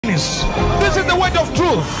This is the word of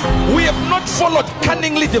truth. We have not followed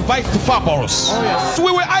cunningly devised fables. So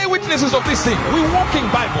we were eyewitnesses of this thing. We walk in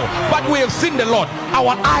Bible, but we have seen the Lord.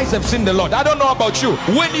 Our eyes have seen the Lord. I don't know about you.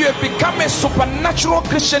 When you have become a supernatural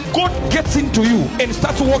Christian, God gets into you and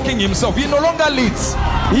starts walking himself. He no longer leads.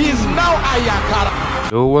 He is now Ayakara.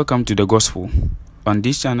 Hello, welcome to the gospel. On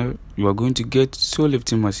this channel, you are going to get soul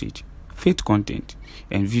lifting message, faith content,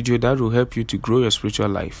 and video that will help you to grow your spiritual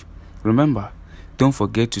life. Remember, don't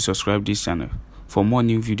forget to subscribe this channel for more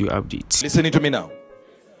new video updates. Listening to me now.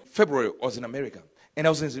 February I was in America and I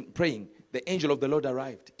was praying. The angel of the Lord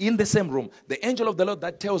arrived in the same room. The angel of the Lord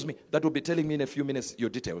that tells me, that will be telling me in a few minutes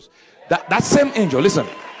your details. That same angel, listen.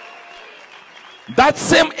 That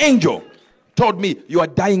same angel told me, you are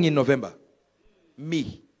dying in November.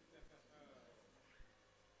 Me.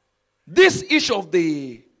 This issue of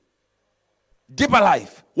the deeper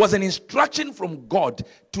life was an instruction from God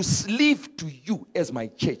to live to you as my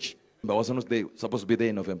church. But I was supposed to be there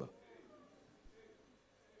in November.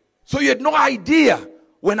 So you had no idea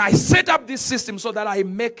when I set up this system so that I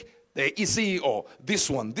make the EC or this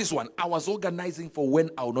one. I was organizing for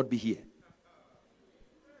when I will not be here.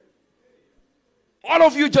 All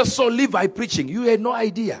of you just saw Levi preaching. You had no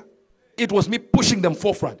idea. It was me pushing them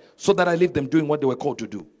forefront so that I leave them doing what they were called to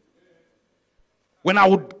do. When I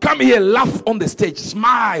would come here, laugh on the stage,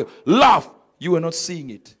 smile, laugh, you were not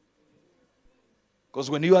seeing it. Because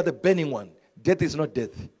when you are the burning one, death is not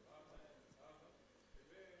death.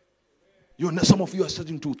 Some of you are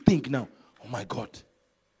starting to think now, oh my God.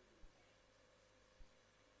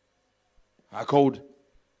 I called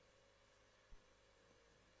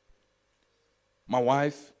my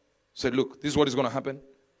wife, said, look, this is what is going to happen.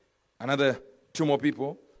 Another 2 more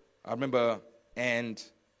people, I remember, and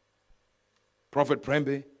Prophet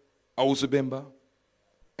Prembe, Awusubemba.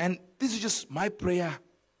 And this is just my prayer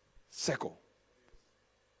circle.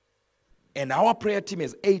 And our prayer team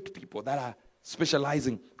is 8 people that are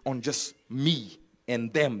specializing on just me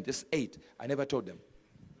and them, just 8. I never told them.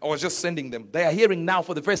 I was just sending them. They are hearing now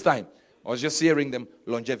for the first time. I was just hearing them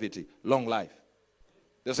longevity, long life.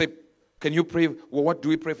 They say, can you pray? Well, what do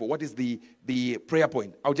we pray for? What is the prayer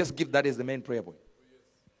point? I'll just give that as the main prayer point.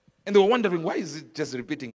 And they were wondering, why is it just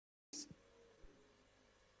repeating?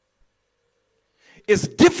 It's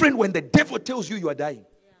different when the devil tells you are dying.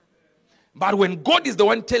 Yeah. But when God is the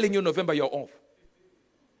one telling you November you're off.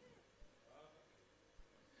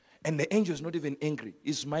 And the angel is not even angry.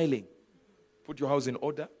 He's smiling. Put your house in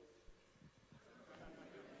order.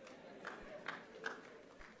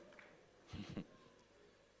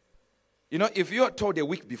 If you are told a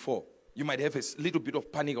week before, you might have a little bit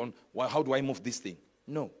of panic on, well, how do I move this thing?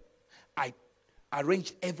 No. I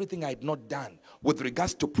arranged everything I had not done with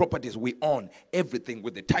regards to properties we own, everything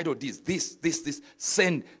with the title this,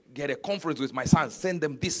 get a conference with my sons, send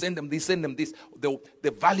them this,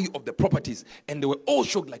 the value of the properties. And they were all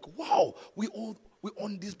shocked, like, wow, we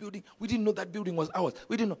own this building. We didn't know that building was ours.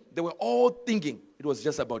 We didn't know. They were all thinking it was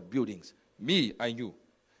just about buildings. Me, I knew.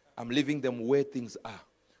 I'm leaving them where things are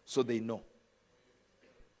so they know.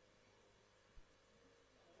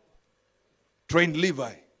 Trained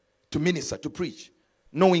Levi to minister, to preach,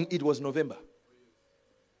 knowing it was November.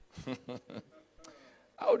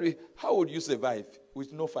 How would you survive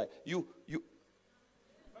with no fire?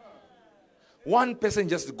 One person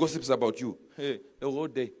just gossips about you. Hey, the whole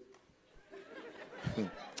day.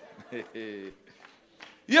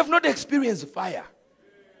 You have not experienced fire.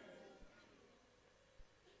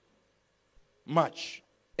 March,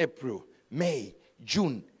 April, May,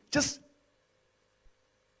 June. Just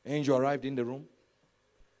angel arrived in the room.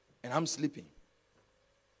 And I'm sleeping.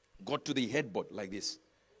 Got to the headboard like this.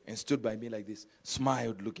 And stood by me like this.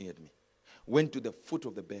 Smiled looking at me. Went to the foot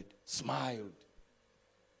of the bed. Smiled.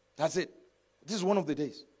 That's it. This is one of the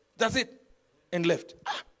days. That's it. And left.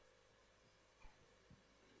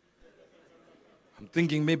 I'm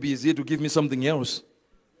thinking maybe he's here to give me something else.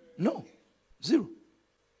 No. 0.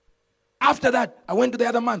 After that, I went to the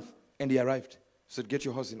other month. And he arrived. Said, get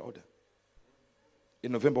your house in order.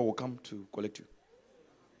 In November, we'll come to collect you.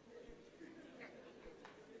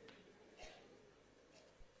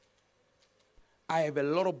 I have a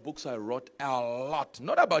lot of books I wrote, a lot.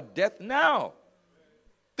 Not about death now.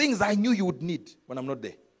 Things I knew you would need when I'm not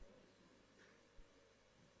there.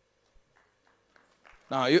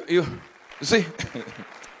 Now, you see,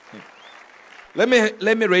 let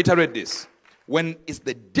me reiterate this. When it's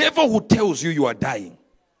the devil who tells you are dying,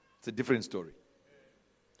 it's a different story.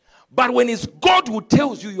 But when it's God who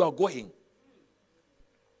tells you are going,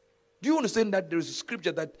 do you understand that there is a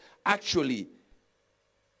scripture that actually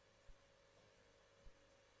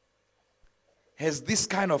has this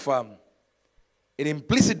kind of It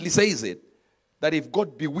implicitly says it, that if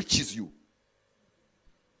God bewitches you,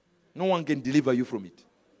 no one can deliver you from it.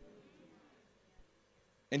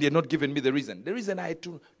 And you're not giving me the reason. The reason I had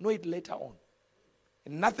to know it later on.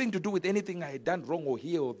 And nothing to do with anything I had done wrong or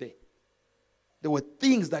here or there. There were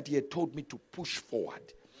things that he had told me to push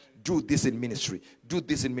forward. Do this in ministry. Do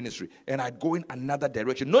this in ministry. And I'd go in another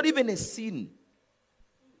direction. Not even a sin.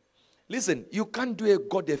 Listen, you can't do a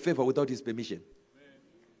God a favor without his permission.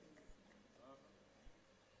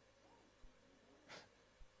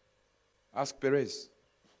 Ask Perez.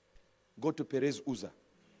 Go to Perez Uza.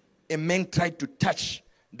 A man tried to touch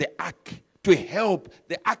the ark to help.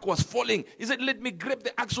 The ark was falling. He said, let me grab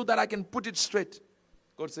the ark so that I can put it straight.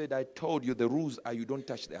 God said, I told you the rules are you don't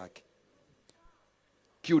touch the ark.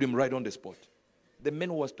 Killed him right on the spot. The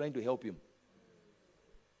man was trying to help him.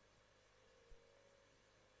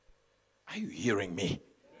 Are you hearing me?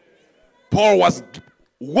 Paul was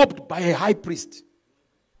whooped by a high priest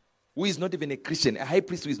who is not even a Christian. A high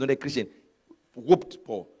priest who is not a Christian whooped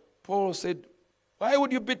Paul. Paul said, why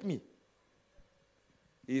would you beat me?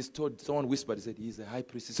 He is told, someone whispered, he said, he is a high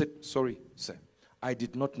priest. He said, sorry, sir. I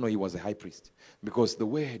did not know he was a high priest. Because the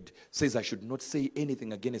word says I should not say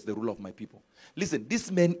anything against the rule of my people. Listen, this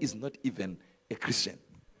man is not even a Christian.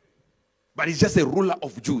 But he's just a ruler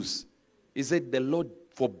of Jews. He said, the Lord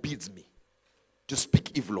forbids me to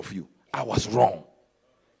speak evil of you. I was wrong.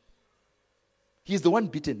 He's the one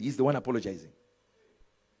beaten. He's the one apologizing.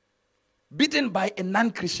 Beaten by a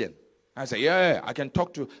non-Christian. I say, yeah, I can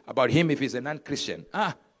talk to about him if he's a non-Christian.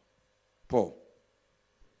 Paul.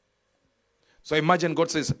 So imagine God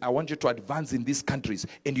says, I want you to advance in these countries,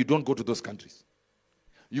 and you don't go to those countries.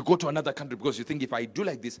 You go to another country because you think if I do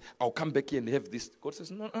like this, I'll come back here and have this. God says,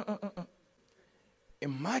 no.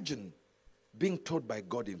 Imagine being told by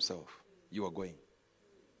God himself, you are going.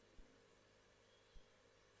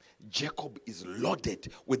 Jacob is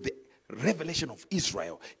loaded with the revelation of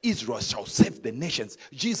Israel. Israel shall save the nations.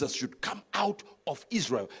 Jesus should come out of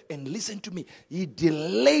Israel. And listen to me, he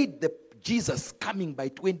delayed the Jesus coming by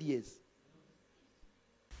 20 years.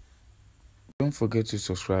 Don't forget to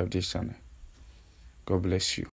subscribe this channel. God bless you.